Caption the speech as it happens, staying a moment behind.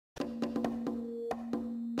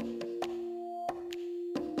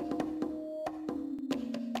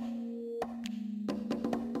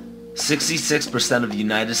66% of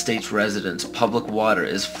United States residents' public water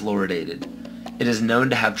is fluoridated. It is known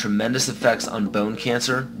to have tremendous effects on bone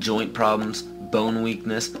cancer, joint problems, bone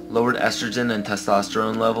weakness, lowered estrogen and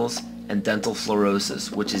testosterone levels, and dental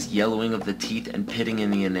fluorosis, which is yellowing of the teeth and pitting in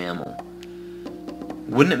the enamel.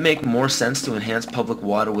 Wouldn't it make more sense to enhance public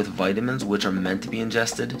water with vitamins which are meant to be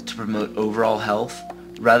ingested to promote overall health,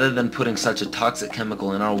 rather than putting such a toxic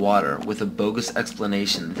chemical in our water with a bogus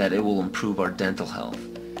explanation that it will improve our dental health?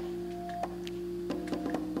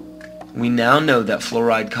 We now know that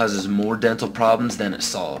fluoride causes more dental problems than it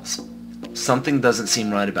solves. Something doesn't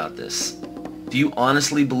seem right about this. Do you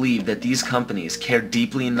honestly believe that these companies care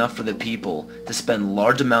deeply enough for the people to spend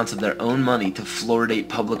large amounts of their own money to fluoridate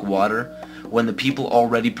public water when the people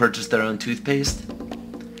already purchase their own toothpaste?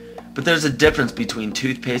 But there's a difference between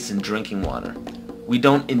toothpaste and drinking water. We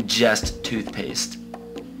don't ingest toothpaste.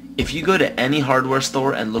 If you go to any hardware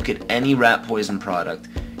store and look at any rat poison product,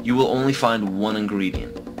 you will only find one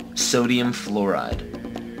ingredient: sodium fluoride.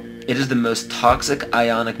 It is the most toxic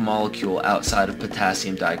ionic molecule outside of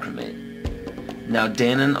potassium dichromate. Now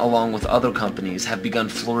Dannon, along with other companies, have begun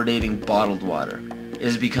fluoridating bottled water. It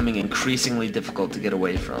is becoming increasingly difficult to get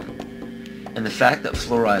away from. And the fact that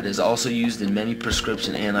fluoride is also used in many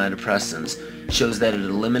prescription antidepressants shows that it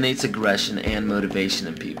eliminates aggression and motivation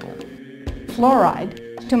in people.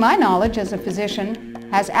 Fluoride, to my knowledge as a physician,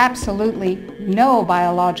 has absolutely no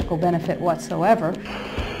biological benefit whatsoever.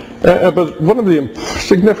 But one of the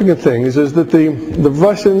significant things is that the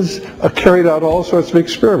Russians carried out all sorts of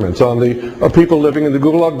experiments on people living in the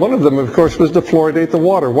Gulag. One of them, of course, was to fluoridate the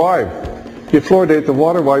water. Why? You fluoridate the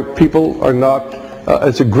water, why people are not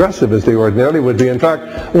as aggressive as they ordinarily would be. In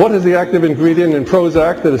fact, what is the active ingredient in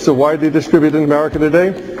Prozac that is so widely distributed in America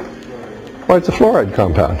today? Well, it's a fluoride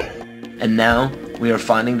compound. And now we are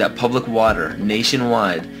finding that public water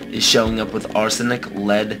nationwide is showing up with arsenic,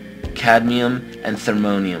 lead, cadmium, and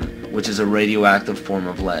thermonium, which is a radioactive form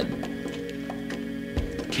of lead.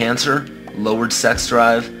 Cancer, lowered sex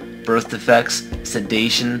drive, birth defects,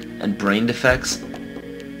 sedation, and brain defects.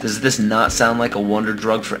 Does this not sound like a wonder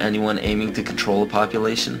drug for anyone aiming to control a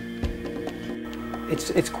population?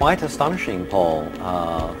 It's quite astonishing, Paul,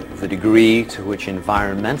 the degree to which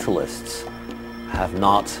environmentalists have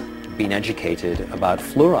not been educated about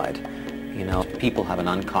fluoride. You know, people have an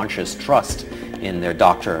unconscious trust in their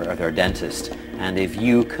doctor or their dentist, and if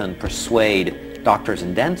you can persuade doctors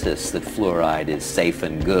and dentists that fluoride is safe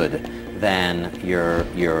and good, then you're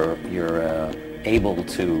able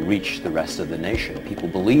to reach the rest of the nation. People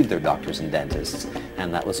believe their doctors and dentists,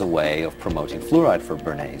 and that was a way of promoting fluoride for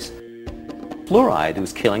Bernays. Fluoride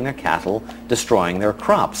was killing their cattle, destroying their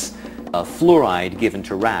crops. Fluoride given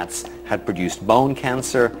to rats had produced bone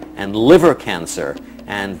cancer and liver cancer,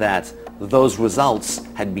 and that those results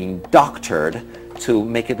had been doctored to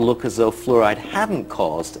make it look as though fluoride hadn't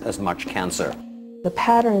caused as much cancer. The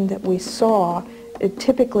pattern that we saw, it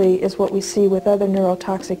typically is what we see with other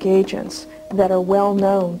neurotoxic agents that are well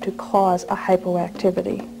known to cause a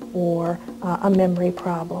hypoactivity or a memory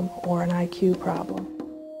problem or an IQ problem.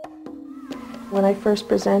 When I first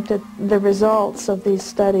presented the results of these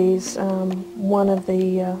studies, one of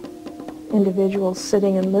the individuals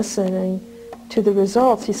sitting and listening to the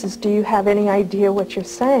results, he says, "Do you have any idea what you're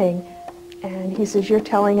saying?" And he says, "You're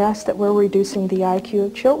telling us that we're reducing the IQ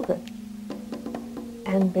of children."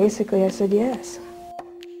 And basically I said, yes.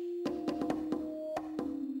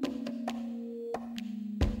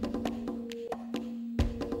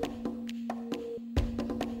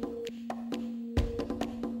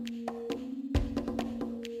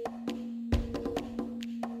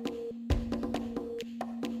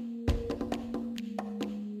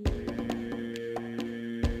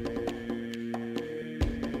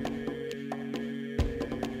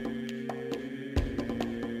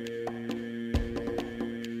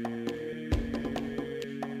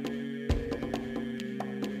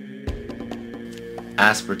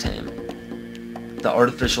 Aspartame, the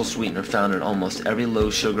artificial sweetener found in almost every low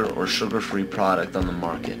sugar or sugar-free product on the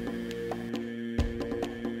market.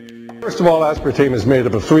 First of all, aspartame is made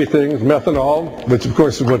up of three things: methanol, which of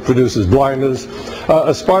course is what produces blindness,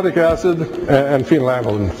 aspartic acid, and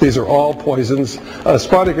phenylalanine. These are all poisons.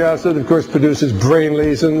 Aspartic acid, of course, produces brain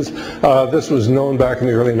lesions. This was known back in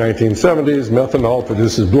the early 1970s. Methanol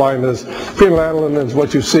produces blindness. Phenylalanine is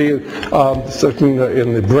what you see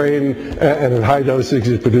in the brain, and in high dosage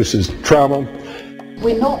it produces trauma.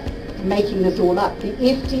 We're not making this all up. The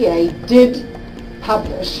FDA did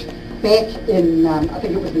publish back in, I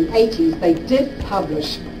think it was the 80s, they did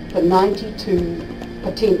publish the 92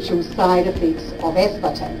 potential side effects of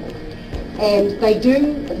aspartame. And they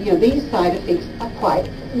do, these side effects are quite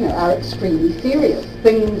are extremely serious.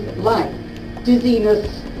 Things like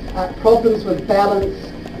dizziness, problems with balance,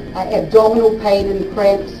 abdominal pain and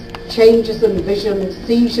cramps, changes in vision,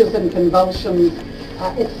 seizures and convulsions,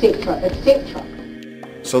 etc., etc.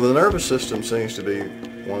 So the nervous system seems to be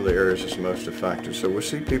one of the areas that's most affected. So we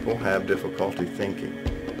see people have difficulty thinking.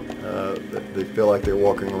 They feel like they're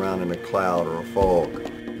walking around in a cloud or a fog.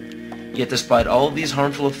 Yet despite all of these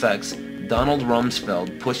harmful effects, Donald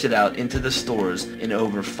Rumsfeld pushed it out into the stores in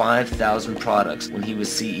over 5,000 products when he was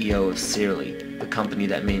CEO of Searly, the company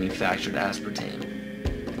that manufactured aspartame.